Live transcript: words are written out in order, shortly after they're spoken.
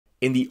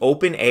In the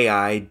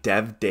OpenAI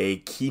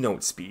DevDay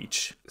keynote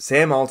speech,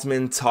 Sam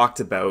Altman talked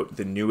about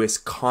the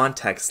newest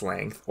context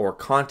length or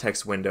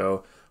context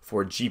window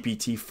for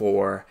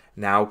GPT-4,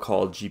 now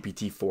called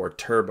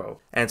GPT-4-Turbo.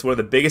 And it's one of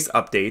the biggest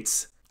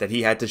updates that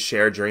he had to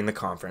share during the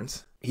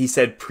conference. He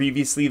said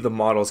previously the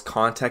model's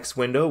context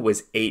window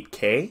was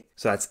 8K,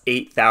 so that's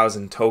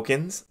 8,000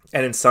 tokens.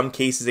 And in some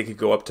cases, it could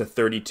go up to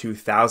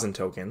 32,000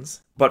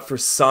 tokens. But for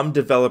some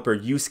developer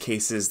use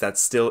cases, that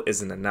still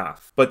isn't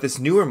enough. But this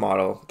newer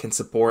model can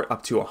support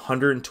up to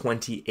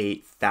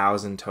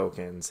 128,000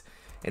 tokens.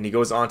 And he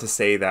goes on to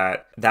say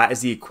that that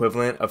is the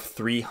equivalent of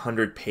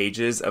 300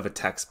 pages of a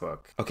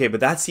textbook. Okay,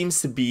 but that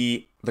seems to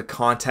be the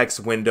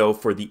context window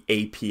for the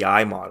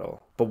API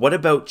model. But what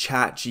about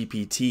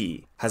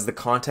ChatGPT? Has the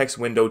context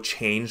window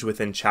changed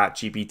within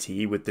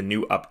ChatGPT with the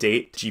new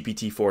update,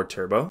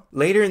 GPT-4-Turbo?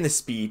 Later in the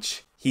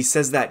speech, he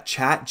says that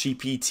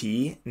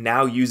ChatGPT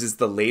now uses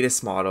the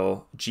latest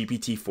model,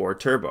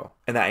 GPT-4-Turbo,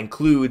 and that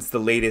includes the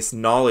latest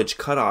knowledge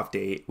cutoff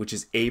date, which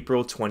is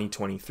April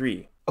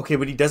 2023. Okay,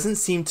 but he doesn't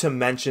seem to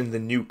mention the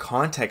new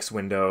context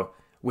window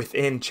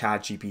within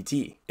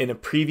ChatGPT. In a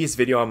previous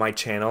video on my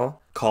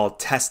channel called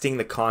Testing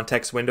the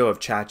Context Window of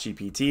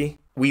ChatGPT,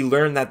 we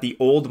learned that the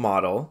old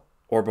model,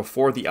 or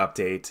before the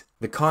update,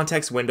 the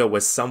context window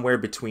was somewhere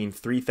between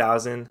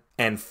 3,000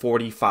 and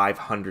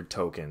 4,500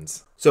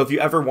 tokens. So if you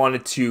ever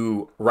wanted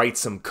to write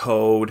some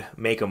code,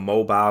 make a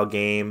mobile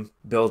game,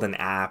 build an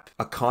app,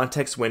 a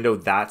context window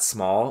that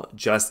small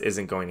just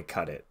isn't going to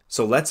cut it.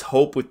 So let's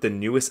hope with the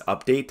newest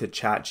update to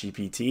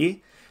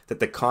ChatGPT that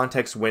the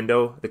context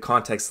window, the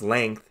context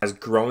length has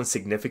grown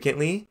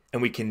significantly,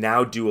 and we can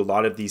now do a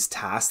lot of these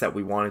tasks that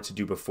we wanted to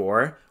do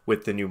before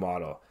with the new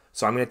model.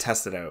 So I'm going to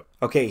test it out.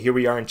 Okay, here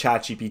we are in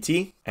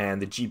ChatGPT,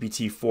 and the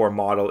GPT-4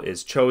 model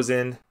is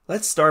chosen.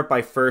 Let's start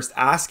by first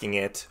asking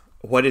it,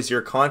 what is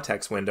your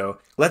context window?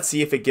 Let's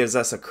see if it gives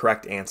us a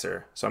correct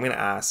answer. So I'm going to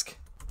ask,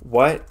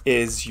 what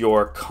is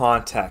your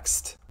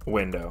context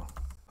window?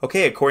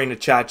 Okay, according to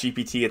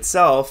ChatGPT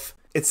itself,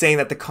 it's saying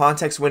that the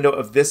context window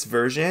of this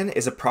version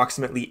is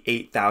approximately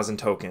 8,000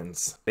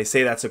 tokens. They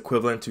say that's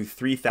equivalent to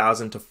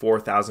 3,000 to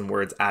 4,000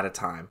 words at a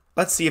time.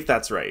 Let's see if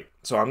that's right.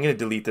 So I'm going to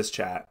delete this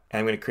chat and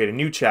I'm going to create a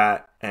new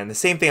chat. And the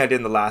same thing I did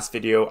in the last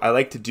video, I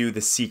like to do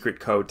the secret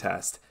code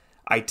test.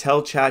 I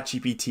tell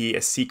ChatGPT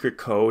a secret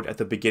code at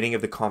the beginning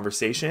of the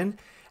conversation,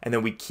 and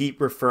then we keep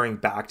referring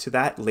back to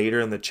that later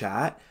in the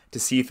chat to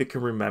see if it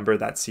can remember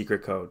that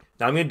secret code.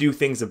 Now I'm going to do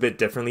things a bit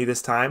differently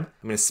this time.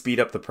 I'm going to speed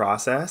up the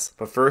process,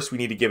 but first we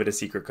need to give it a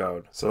secret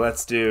code. So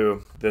let's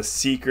do the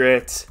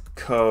secret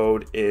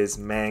code is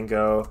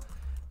mango.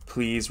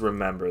 Please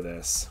remember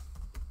this.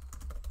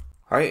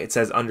 All right, it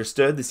says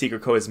understood. The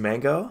secret code is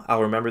mango.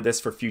 I'll remember this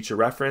for future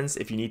reference.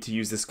 If you need to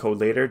use this code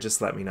later,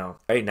 just let me know. All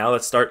right, now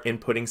let's start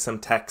inputting some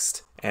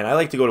text. And I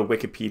like to go to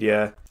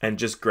Wikipedia and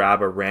just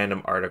grab a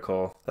random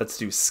article. Let's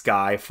do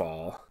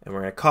Skyfall. And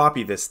we're gonna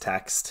copy this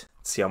text.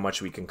 Let's see how much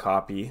we can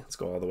copy. Let's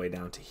go all the way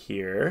down to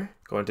here.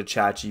 Go into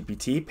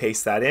ChatGPT,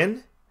 paste that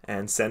in,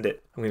 and send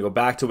it. I'm gonna go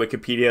back to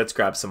Wikipedia, let's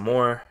grab some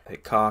more,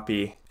 hit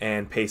copy,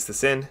 and paste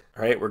this in.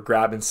 All right, we're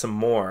grabbing some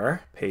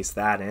more, paste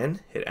that in,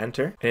 hit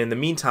enter. And in the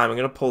meantime, I'm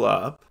gonna pull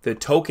up the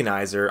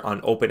tokenizer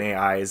on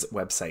OpenAI's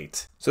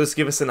website. So this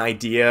gives us an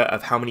idea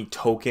of how many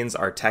tokens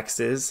our text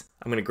is.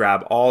 I'm gonna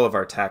grab all of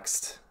our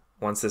text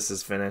once this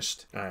is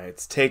finished. All right,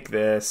 let's take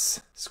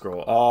this,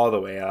 scroll all the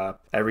way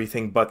up,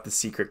 everything but the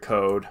secret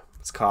code.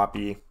 Let's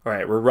copy. All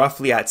right, we're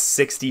roughly at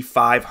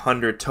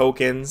 6,500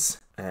 tokens.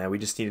 And we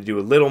just need to do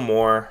a little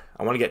more.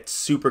 I want to get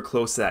super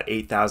close to that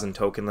 8,000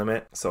 token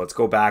limit. So let's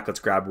go back, let's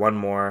grab one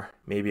more.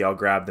 Maybe I'll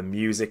grab the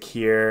music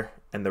here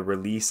and the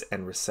release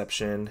and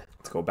reception.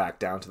 Let's go back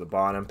down to the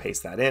bottom,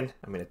 paste that in.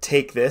 I'm going to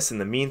take this in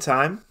the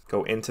meantime,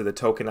 go into the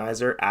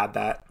tokenizer, add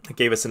that. It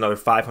gave us another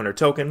 500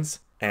 tokens.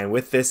 And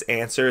with this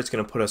answer, it's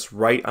going to put us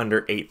right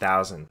under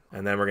 8,000.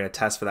 And then we're going to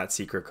test for that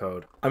secret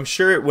code. I'm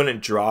sure it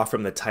wouldn't draw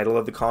from the title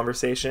of the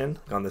conversation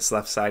on this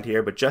left side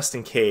here, but just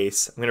in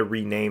case, I'm going to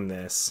rename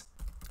this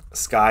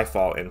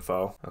Skyfall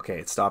info. Okay,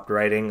 it stopped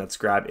writing. Let's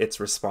grab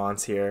its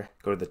response here.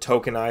 Go to the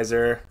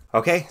tokenizer.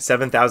 Okay,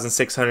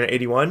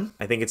 7,681.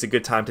 I think it's a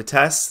good time to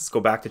test. Let's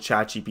go back to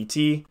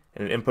ChatGPT.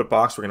 In an input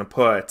box, we're going to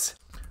put,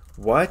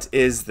 what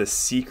is the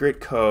secret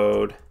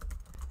code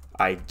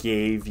I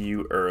gave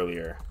you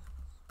earlier?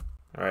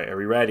 All right, are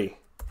we ready?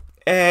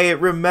 Hey, it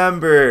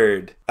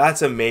remembered.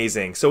 That's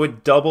amazing. So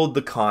it doubled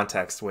the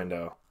context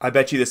window. I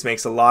bet you this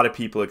makes a lot of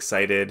people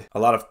excited. A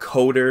lot of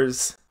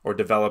coders or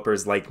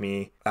developers like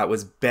me that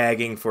was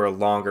begging for a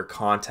longer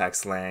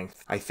context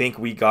length. I think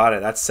we got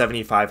it. That's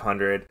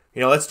 7,500.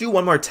 You know, let's do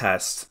one more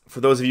test. For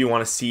those of you who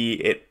want to see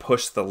it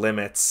push the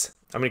limits,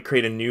 I'm going to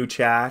create a new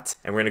chat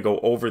and we're going to go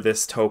over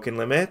this token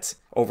limit,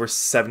 over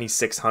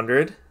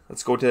 7,600.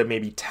 Let's go to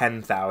maybe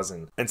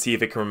 10,000 and see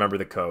if it can remember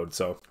the code.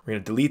 So we're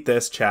going to delete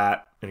this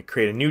chat and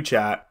create a new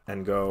chat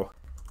and go,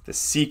 the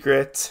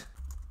secret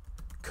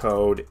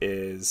code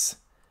is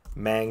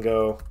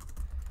mango.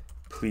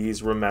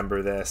 Please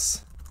remember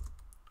this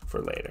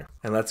for later.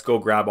 And let's go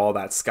grab all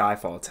that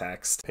Skyfall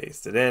text,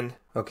 paste it in.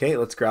 Okay,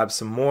 let's grab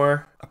some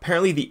more.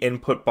 Apparently the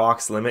input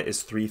box limit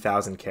is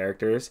 3,000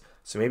 characters.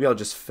 So maybe I'll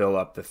just fill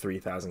up the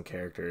 3,000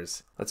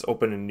 characters. Let's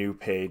open a new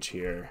page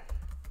here.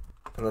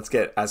 And let's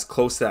get as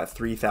close to that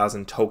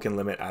 3,000 token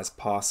limit as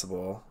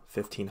possible.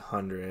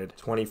 1,500,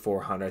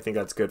 2,400. I think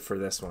that's good for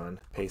this one.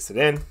 Paste it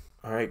in.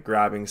 All right,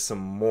 grabbing some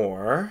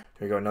more.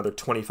 Here we go, another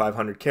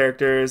 2,500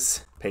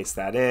 characters. Paste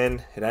that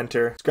in, hit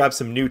enter. Let's grab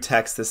some new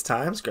text this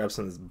time. Let's grab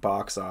some of this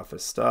box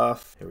office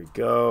stuff. Here we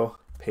go,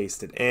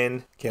 paste it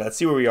in. Okay, let's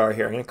see where we are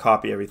here. I'm gonna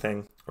copy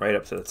everything right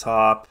up to the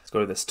top. Let's go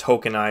to this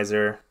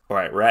tokenizer. All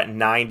right, we're at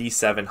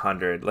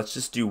 9,700. Let's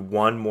just do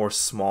one more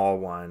small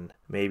one.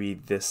 Maybe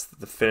this,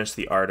 finish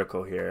the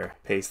article here.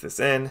 Paste this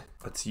in.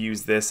 Let's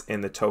use this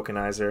in the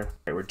tokenizer. All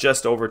right, we're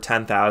just over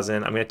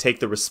 10,000. I'm gonna take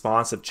the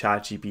response of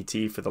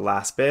ChatGPT for the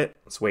last bit.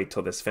 Let's wait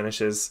till this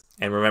finishes.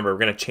 And remember, we're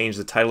gonna change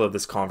the title of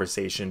this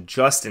conversation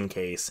just in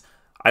case.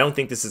 I don't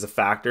think this is a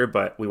factor,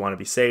 but we wanna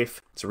be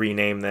safe. Let's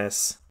rename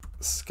this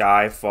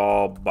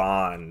Skyfall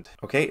Bond.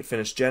 Okay, it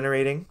finished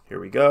generating. Here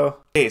we go.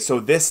 Okay, so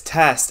this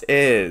test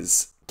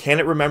is, can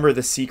it remember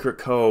the secret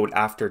code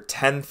after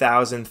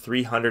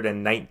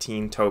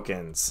 10,319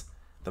 tokens?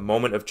 The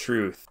moment of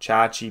truth.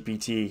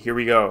 ChatGPT, here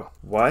we go.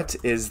 What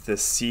is the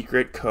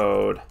secret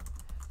code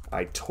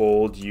I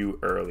told you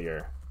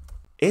earlier?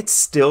 It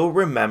still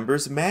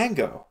remembers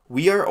Mango.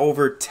 We are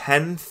over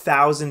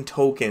 10,000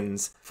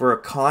 tokens for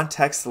a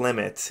context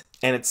limit,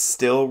 and it's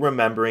still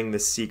remembering the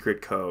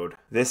secret code.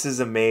 This is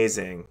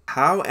amazing.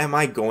 How am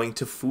I going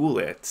to fool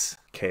it?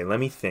 Okay, let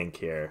me think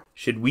here.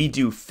 Should we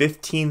do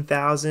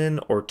 15,000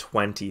 or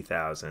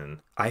 20,000?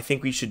 I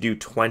think we should do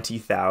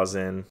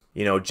 20,000,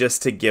 you know,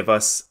 just to give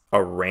us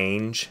a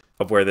range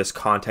of where this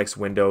context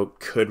window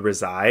could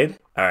reside.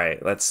 All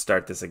right, let's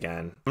start this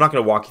again. I'm not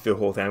gonna walk you through the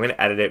whole thing. I'm gonna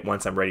edit it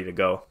once I'm ready to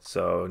go.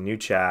 So new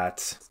chat,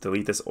 let's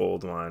delete this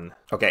old one.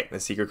 Okay,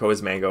 the secret code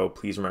is Mango.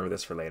 Please remember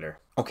this for later.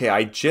 Okay,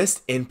 I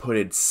just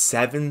inputted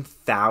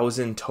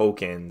 7,000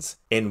 tokens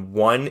in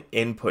one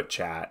input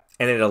chat,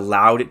 and it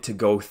allowed it to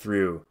go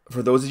through.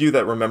 For those of you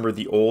that remember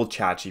the old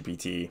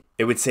ChatGPT,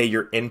 it would say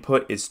your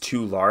input is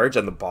too large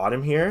on the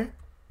bottom here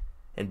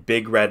and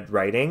big red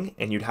writing,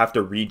 and you'd have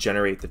to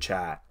regenerate the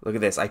chat. Look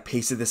at this, I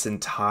pasted this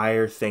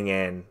entire thing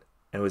in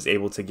and was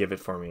able to give it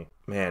for me.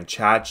 Man,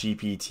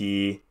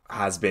 ChatGPT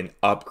has been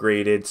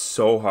upgraded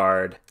so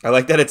hard. I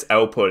like that its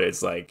output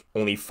is like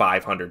only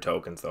 500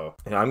 tokens though.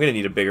 And I'm gonna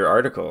need a bigger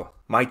article.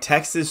 My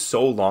text is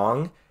so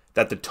long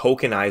that the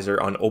tokenizer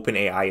on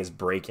OpenAI is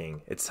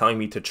breaking. It's telling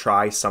me to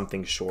try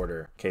something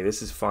shorter. Okay,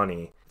 this is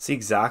funny. Let's see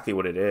exactly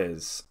what it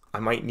is. I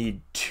might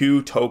need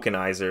 2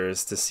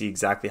 tokenizers to see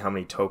exactly how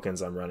many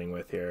tokens I'm running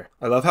with here.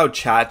 I love how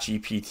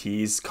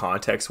ChatGPT's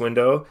context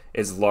window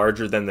is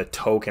larger than the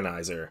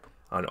tokenizer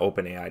on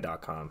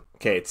OpenAI.com.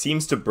 Okay, it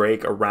seems to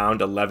break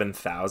around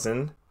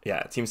 11,000. Yeah,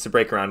 it seems to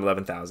break around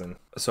 11,000.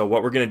 So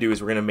what we're gonna do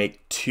is we're gonna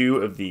make 2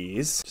 of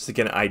these just to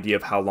get an idea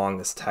of how long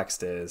this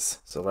text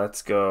is. So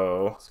let's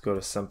go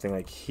to something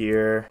like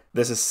here.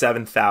 This is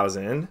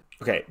 7,000.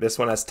 Okay, this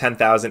one has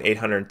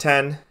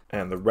 10,810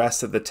 and the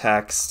rest of the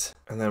text.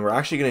 And then we're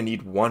actually gonna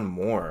need one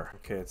more.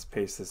 Okay, let's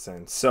paste this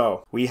in.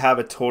 So we have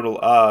a total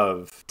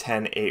of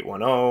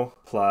 10,810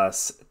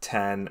 plus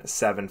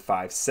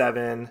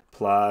 10,757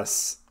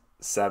 plus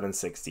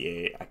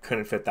 768. I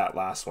couldn't fit that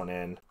last one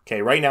in.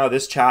 Okay, right now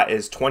this chat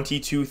is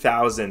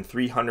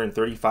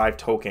 22,335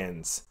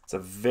 tokens. It's a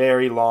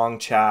very long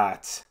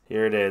chat.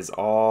 Here it is,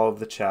 all of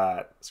the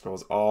chat.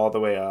 Scrolls all the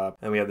way up.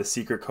 And we have the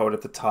secret code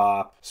at the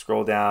top.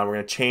 Scroll down. We're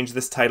gonna change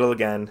this title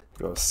again.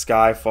 Go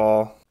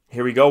Skyfall.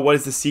 Here we go. What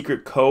is the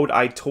secret code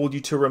I told you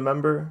to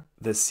remember?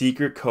 The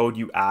secret code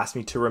you asked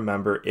me to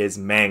remember is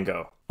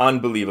Mango.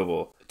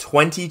 Unbelievable.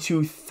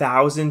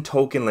 22,000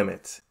 token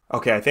limit.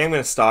 Okay, I think I'm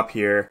gonna stop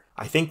here.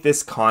 I think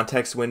this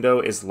context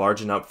window is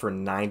large enough for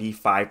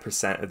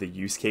 95% of the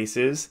use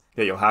cases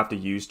that you'll have to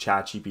use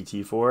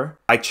ChatGPT for.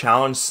 I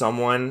challenged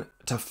someone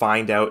to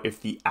find out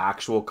if the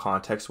actual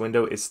context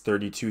window is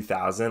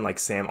 32,000, like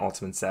Sam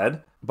Altman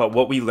said. But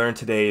what we learned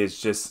today is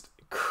just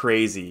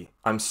crazy.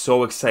 I'm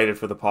so excited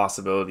for the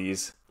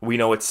possibilities. We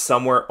know it's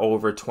somewhere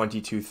over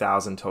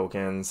 22,000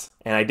 tokens.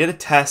 And I did a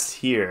test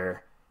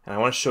here, and I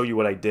want to show you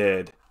what I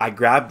did. I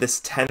grabbed this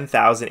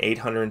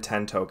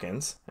 10,810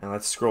 tokens, and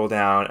let's scroll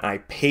down, and I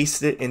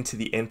pasted it into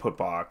the input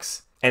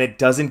box, and it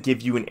doesn't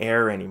give you an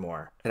error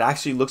anymore. It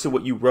actually looks at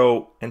what you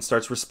wrote and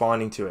starts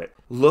responding to it.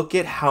 Look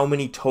at how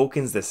many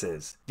tokens this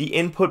is. The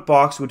input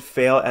box would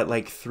fail at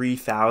like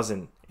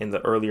 3,000 in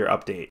the earlier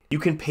update. You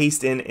can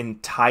paste in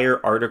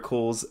entire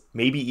articles,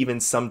 maybe even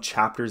some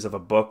chapters of a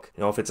book.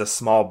 You know, if it's a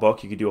small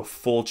book, you could do a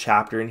full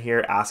chapter in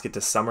here, ask it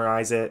to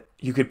summarize it.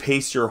 You could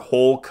paste your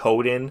whole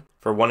code in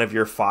for one of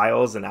your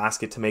files and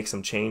ask it to make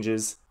some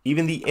changes.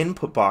 Even the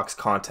input box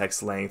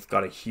context length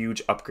got a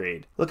huge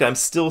upgrade. Look, I'm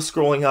still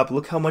scrolling up.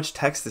 Look how much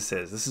text this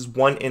is. This is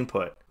one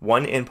input.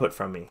 One input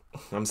from me.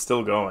 I'm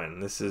still going.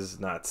 This is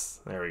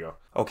nuts. There we go.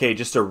 Okay,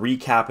 just a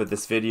recap of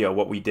this video,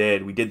 what we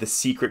did the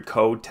secret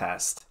code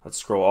test. Let's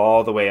scroll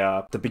all the way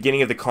up. At the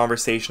beginning of the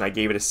conversation, I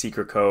gave it a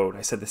secret code.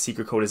 I said the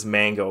secret code is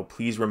mango.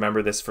 Please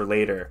remember this for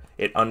later.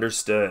 It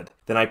understood.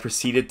 Then I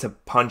proceeded to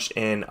punch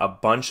in a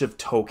bunch of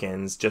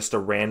tokens, just a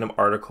random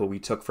article we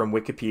took from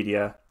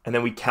Wikipedia. And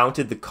then we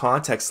counted the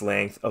context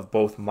length of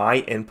both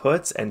my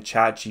inputs and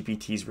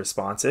ChatGPT's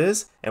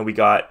responses. And we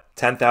got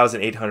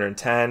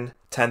 10,810,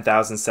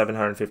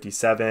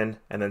 10,757,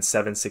 and then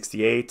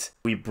 768.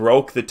 We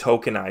broke the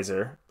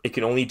tokenizer. It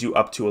can only do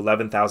up to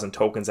 11,000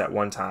 tokens at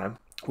one time.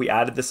 We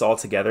added this all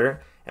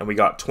together and we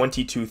got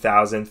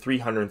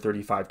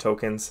 22,335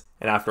 tokens.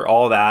 And after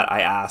all that,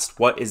 I asked,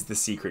 what is the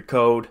secret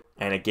code?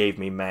 And it gave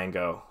me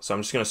mango. So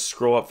I'm just going to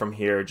scroll up from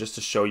here just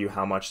to show you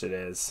how much it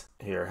is.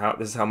 Here,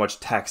 this is how much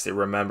text it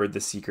remembered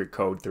the secret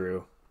code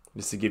through.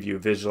 Just to give you a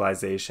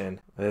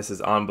visualization. This is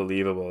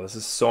unbelievable. This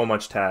is so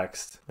much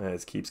text. And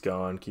it keeps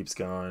going, keeps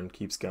going,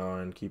 keeps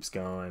going, keeps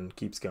going,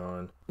 keeps going.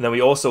 And then we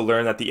also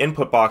learned that the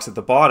input box at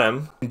the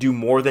bottom can do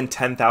more than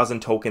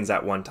 10,000 tokens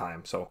at one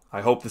time. So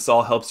I hope this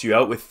all helps you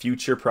out with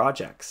future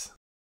projects.